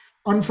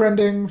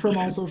unfriending from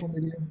all social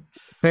media.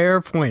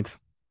 Fair point.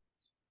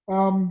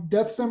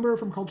 Deathcember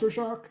from Culture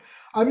Shock.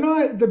 I'm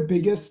not the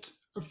biggest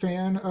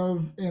fan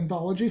of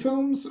anthology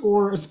films,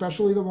 or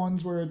especially the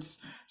ones where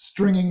it's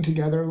stringing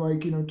together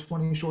like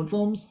 20 short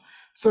films.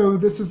 So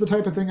this is the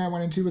type of thing I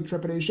went into with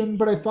trepidation.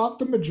 But I thought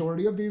the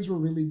majority of these were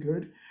really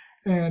good,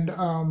 and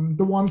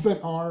the ones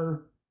that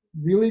are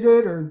really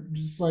good are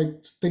just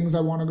like things I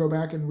want to go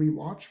back and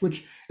rewatch,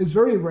 which is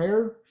very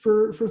rare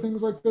for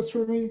things like this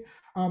for me.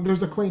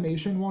 There's a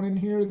claymation one in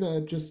here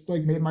that just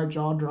like made my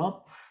jaw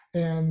drop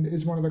and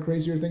is one of the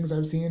crazier things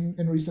I've seen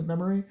in recent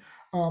memory.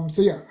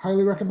 So yeah,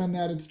 highly recommend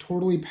that. It's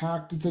totally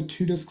packed. It's a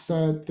 2 disc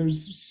set.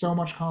 There's so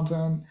much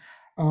content.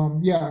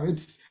 Yeah,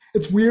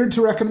 it's weird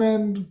to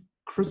recommend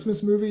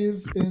Christmas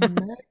movies in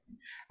May,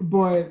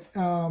 but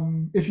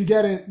if you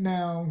get it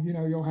now,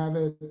 you'll have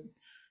it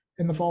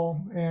in the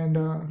fall, and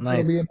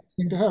it'll be a Nice. nice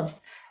thing to have.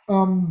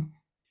 Um,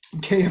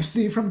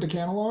 KFC from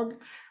Decathlon,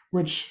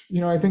 which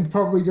I think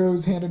probably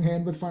goes hand in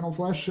hand with Final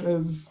Flesh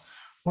as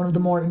one of the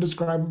more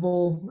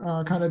indescribable,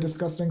 kind of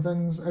disgusting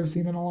things I've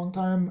seen in a long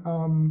time.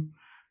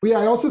 But yeah,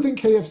 I also think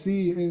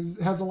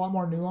KFC has a lot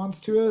more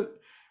nuance to it,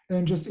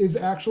 and just is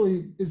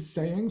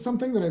saying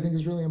something that I think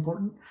is really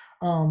important.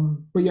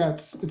 But yeah,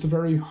 it's a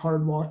very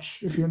hard watch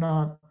if you're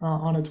not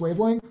on its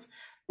wavelength.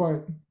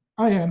 But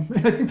I am,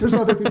 and I think there's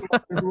other people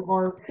out there who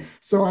are.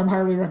 So I'm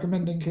highly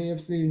recommending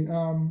KFC.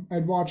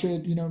 I'd watch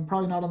it,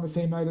 probably not on the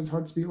same night as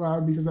Hearts Beat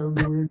Loud because that would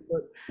be weird,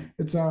 but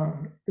it's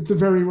a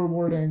very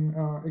rewarding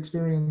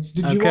experience.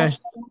 Did you Okay. watch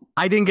that?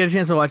 I didn't get a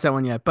chance to watch that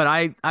one yet, but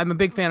I'm a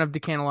big fan of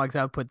Decathlog's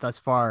output thus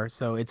far,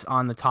 so it's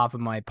on the top of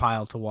my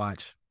pile to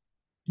watch.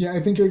 Yeah,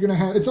 I think you're gonna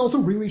have. It's also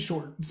really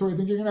short, so I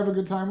think you're gonna have a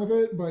good time with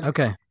it. But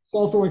Okay. it's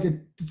also like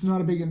it's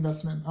not a big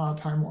investment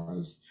time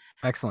wise.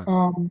 Excellent.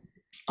 Um,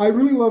 I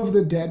really love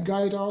the Dead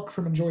Guy doc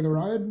from Enjoy the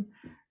Ride.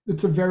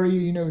 It's a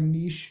very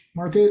niche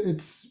market.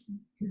 It's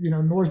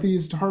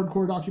Northeast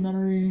hardcore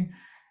documentary.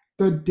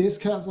 The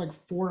disc has like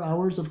 4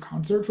 hours of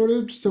concert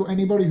footage, so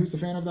anybody who's a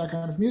fan of that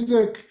kind of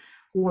music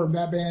or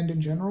that band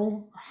in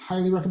general,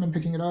 highly recommend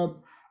picking it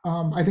up.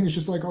 I think it's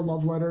just like a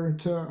love letter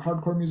to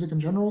hardcore music in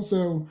general.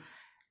 So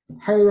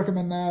highly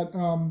recommend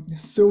that.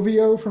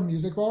 Silvio from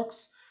Music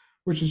Box,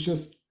 which is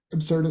just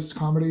absurdist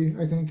comedy,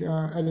 I think,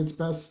 at its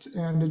best.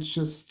 And it's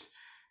just,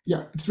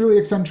 yeah, it's really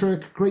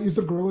eccentric. Great use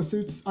of gorilla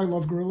suits. I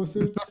love gorilla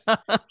suits.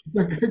 It's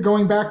like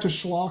going back to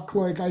schlock,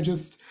 like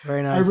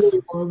Very I nice.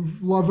 really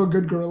love a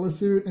good gorilla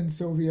suit, and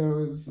Silvio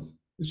is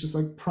just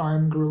like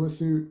prime gorilla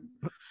suit.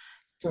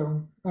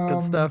 So,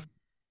 Good stuff.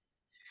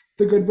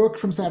 The Good Book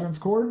from Saturn's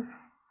Core.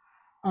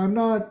 I'm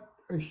not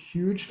a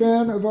huge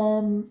fan of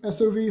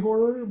SOV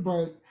horror,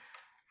 but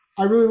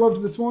I really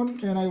loved this one,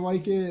 and I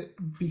like it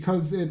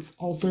because it's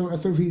also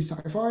SOV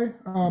sci-fi.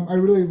 I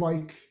really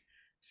like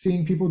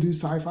seeing people do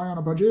sci-fi on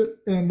a budget,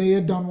 and they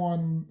had done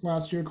one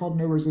last year called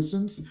No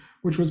Resistance,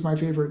 which was my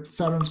favorite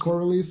Saturn's Core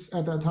release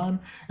at that time,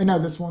 and now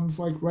this one's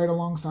like right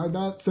alongside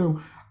that.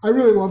 So I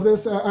really love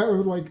this. I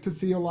would like to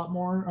see a lot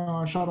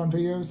more shot on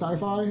video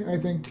sci-fi. I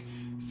think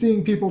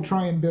seeing people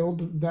try and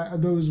build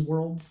those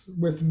worlds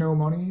with no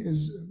money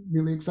is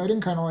really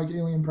exciting, kind of like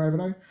Alien Private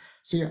Eye.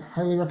 So yeah,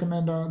 highly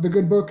recommend The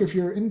Good Book if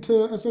you're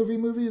into SOV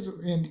movies,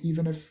 and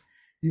even if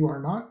you are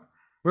not.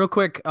 Real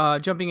quick,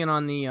 jumping in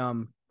on the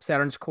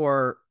Saturn's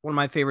Core, one of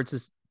my favorites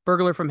is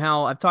Burglar from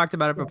Hell. I've talked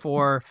about it Yeah.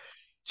 before.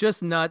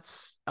 Just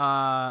nuts.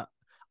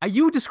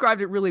 You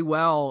described it really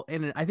well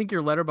in I think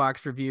your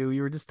Letterbox review.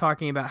 You were just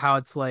talking about how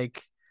it's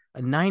like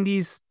a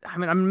 90s. I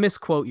mean, I'm gonna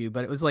misquote you,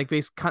 but it was like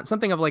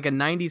something of like a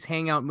 90s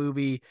hangout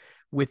movie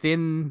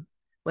within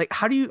Like,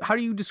 how do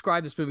you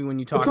describe this movie when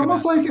you It's talk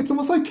almost about? like it's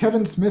almost like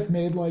Kevin Smith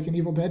made like an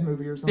Evil Dead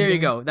movie or There you something.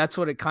 go. That's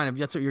what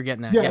you're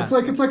getting at. Yeah, Yeah. it's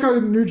like a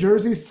New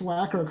Jersey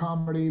slacker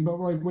comedy, but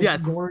like with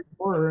Yes. gory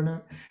horror in it.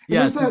 And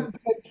there's Yes.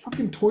 that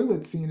fucking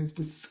toilet scene is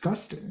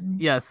disgusting.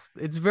 Yes,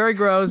 it's very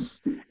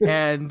gross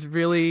and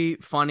really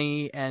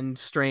funny and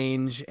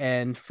strange.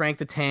 And Frank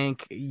the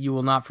Tank, you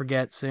will not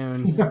forget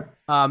soon.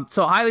 Yeah.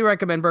 So highly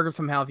recommend Burger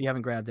from Hell if you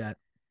haven't grabbed that.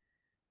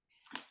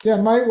 Yeah,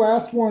 and my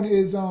last one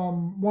is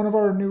one of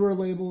our newer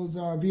labels,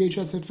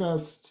 VHS Hit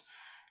Fest,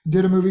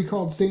 did a movie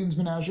called Satan's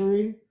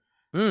Menagerie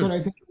that Mm, I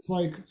think is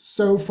like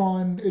so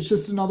fun. It's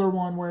just another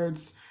one where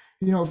it's,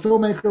 a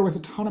filmmaker with a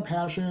ton of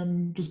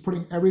passion, just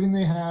putting everything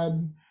they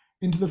had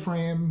into the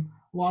frame.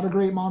 A lot of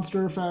great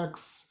monster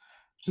effects,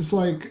 just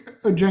like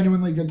a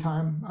genuinely good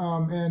time.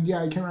 And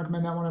yeah, I can't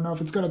recommend that one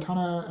enough. It's got a ton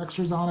of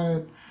extras on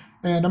it,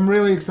 and I'm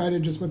really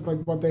excited just with like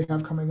what they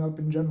have coming up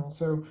in general.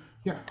 So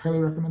yeah, highly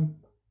recommend.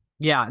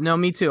 yeah, no,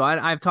 me too.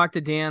 I've talked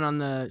to Dan on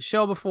the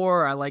show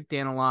before. I like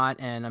Dan a lot,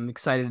 and I'm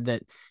excited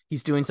that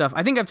he's doing stuff.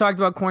 I think I've talked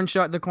about the Corn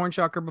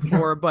Shucker Yeah.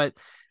 before, but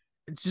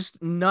it's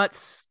just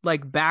nuts,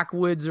 like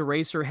backwoods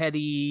eraser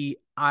heady.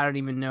 I don't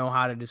even know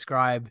how to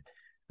describe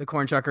the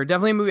Corn Chucker.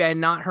 Definitely a movie I had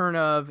not heard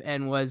of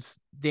and was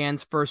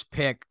Dan's first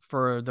pick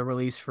for the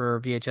release for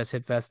VHS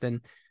Hitfest,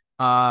 and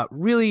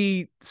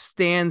really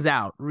stands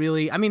out.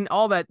 Really, I mean,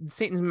 all that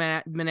Satan's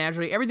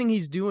Menagerie, everything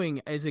he's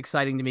doing is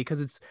exciting to me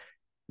because it's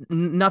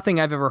nothing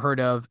I've ever heard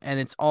of, and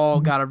it's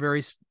all got a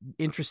very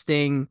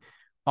interesting,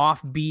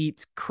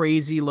 offbeat,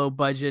 crazy, low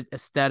budget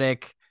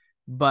aesthetic,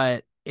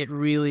 but it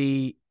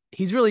really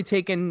he's really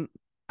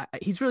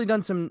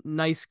done some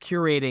nice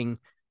curating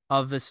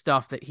of the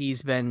stuff that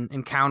he's been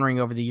encountering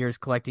over the years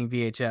collecting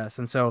VHS.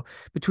 And so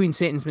between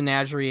Satan's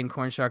Menagerie and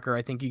Cornshucker,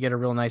 I think you get a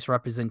real nice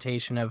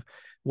representation of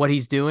what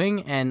he's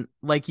doing. And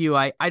like you,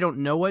 I don't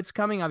know what's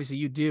coming. Obviously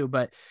you do,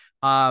 but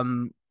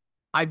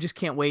I just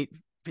can't wait.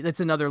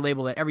 That's another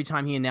label that every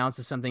time he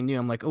announces something new,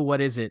 I'm like, oh,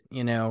 what is it?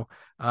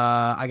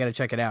 I got to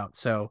check it out.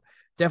 So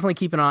definitely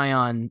keep an eye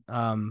on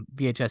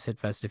VHS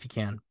Hitfest if you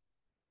can.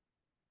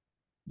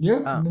 Yeah,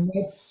 Uh, and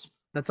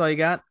that's all you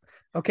got.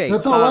 Okay.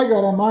 that's all I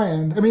got on my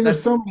end. I mean, there's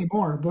That's so many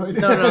more, but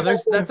no, no, no.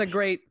 That's a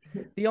great.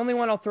 The only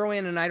one I'll throw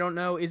in, and I don't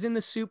know, is In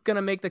the Soup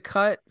gonna make the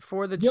cut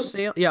for the yep.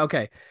 sale? Yeah,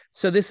 okay.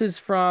 So this is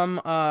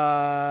from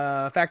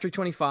Factory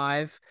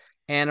 25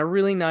 and a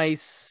really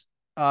nice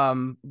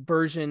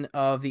version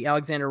of the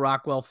Alexander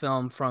Rockwell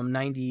film from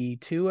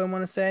 92, I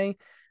want to say,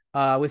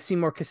 with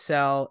Seymour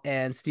Cassell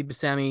and Steve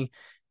Buscemi.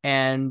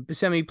 And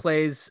Buscemi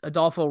plays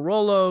Adolfo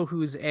Rollo,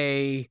 who's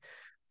a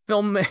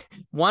film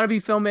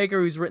wannabe filmmaker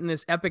who's written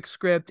this epic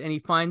script, and he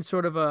finds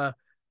sort of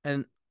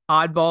an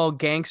oddball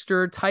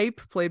gangster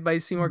type played by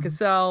Seymour Mhm.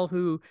 Cassell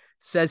who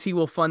says he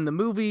will fund the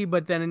movie,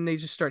 but then they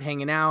just start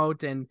hanging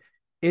out, and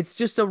it's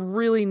just a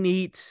really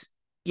neat,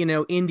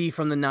 indie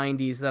from the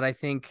 90s that I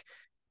think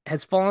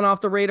has fallen off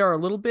the radar a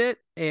little bit,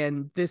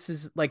 and this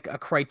is like a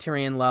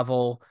Criterion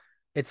level.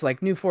 It's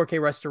like new 4K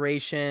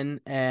restoration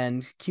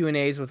and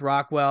Q&As with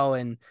Rockwell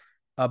and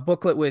a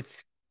booklet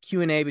with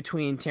Q&A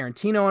between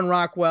Tarantino and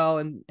Rockwell,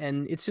 and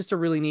it's just a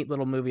really neat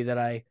little movie that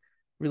I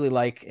really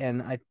like,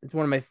 and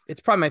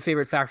it's probably my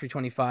favorite Factory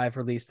 25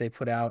 release they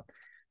put out.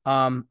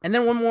 And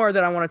then one more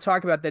that I want to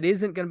talk about that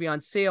isn't going to be on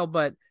sale,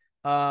 but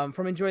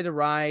from Enjoy the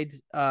Ride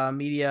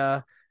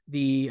Media,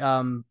 the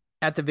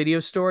At the Video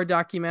Store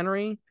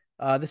documentary.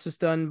 This was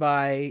done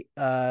by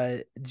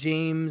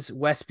James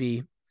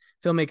Westby,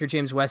 filmmaker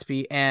James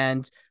Westby,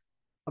 and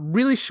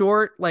really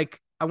short.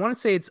 Like I want to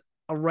say it's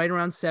right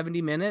around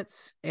 70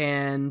 minutes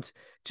and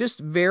just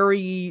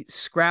very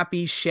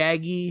scrappy,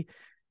 shaggy.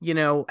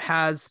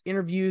 Has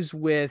interviews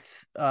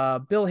with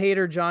Bill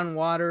Hader, John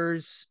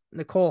Waters,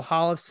 Nicole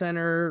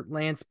Holofcener,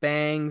 Lance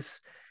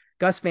Bangs,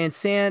 Gus Van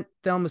Sant,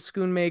 Thelma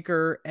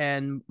Schoonmaker,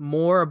 and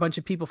more. A bunch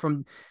of people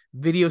from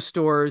video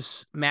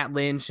stores, Matt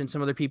Lynch, and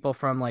some other people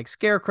from like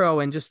Scarecrow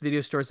and just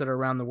video stores that are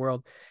around the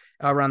world,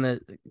 around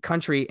the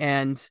country.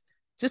 And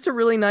just a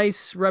really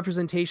nice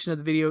representation of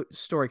the video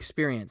store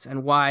experience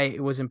and why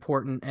it was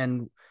important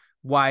and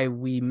why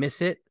we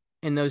miss it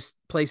in those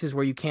places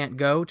where you can't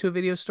go to a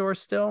video store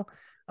still.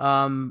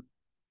 Um,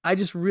 I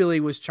just really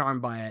was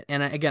charmed by it.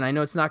 And again, I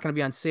know it's not going to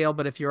be on sale,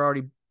 but if you're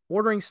already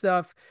ordering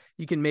stuff,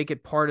 you can make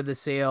it part of the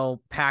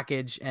sale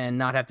package and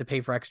not have to pay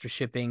for extra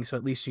shipping. So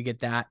at least you get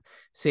that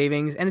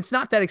savings. And it's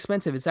not that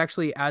expensive. It's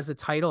actually, as a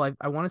title,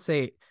 I want to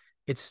say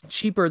it's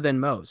cheaper than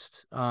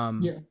most.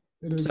 Yeah,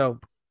 it is.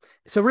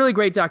 So really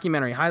great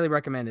documentary. Highly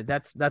recommended.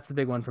 That's the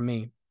big one for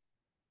me.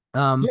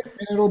 Um, Yeah,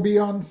 and it'll be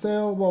on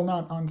sale. Well,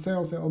 not on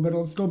sale, but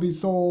it'll still be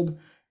sold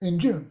in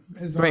June.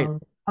 Is Great.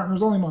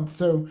 partners only month.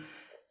 So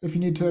if you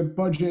need to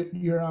budget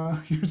your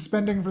your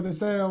spending for the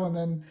sale and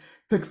then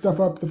pick stuff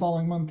up the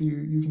following month,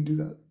 you can do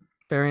that.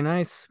 Very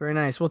nice. Very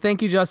nice. Well,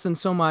 thank you, Justin,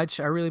 so much.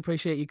 I really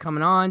appreciate you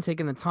coming on,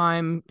 taking the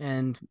time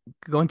and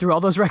going through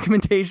all those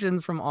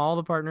recommendations from all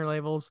the partner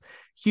labels.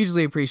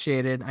 Hugely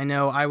appreciated. I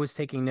know I was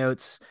taking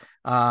notes.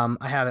 I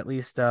have at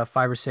least 5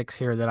 or 6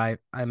 here that I'm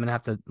gonna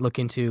have to look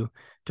into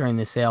during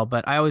the sale.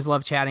 But I always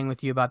love chatting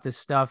with you about this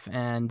stuff,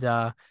 and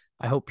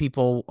I hope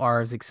people are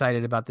as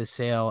excited about this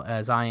sale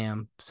as I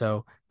am.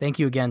 So thank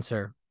you again,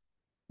 sir.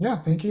 Yeah,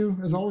 thank you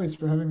as always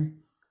for having me.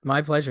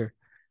 My pleasure.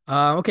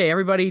 Okay,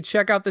 everybody,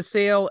 check out the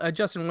sale.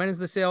 Justin, when is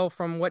the sale?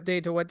 From what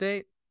date to what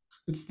date?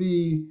 It's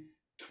the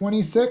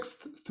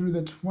 26th through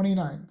the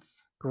 29th.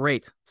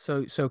 Great.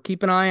 So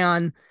keep an eye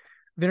on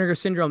Vinegar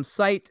Syndrome's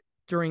site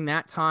during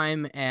that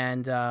time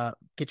and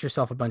get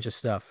yourself a bunch of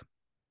stuff.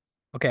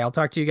 Okay, I'll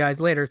talk to you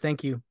guys later.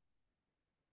 Thank you.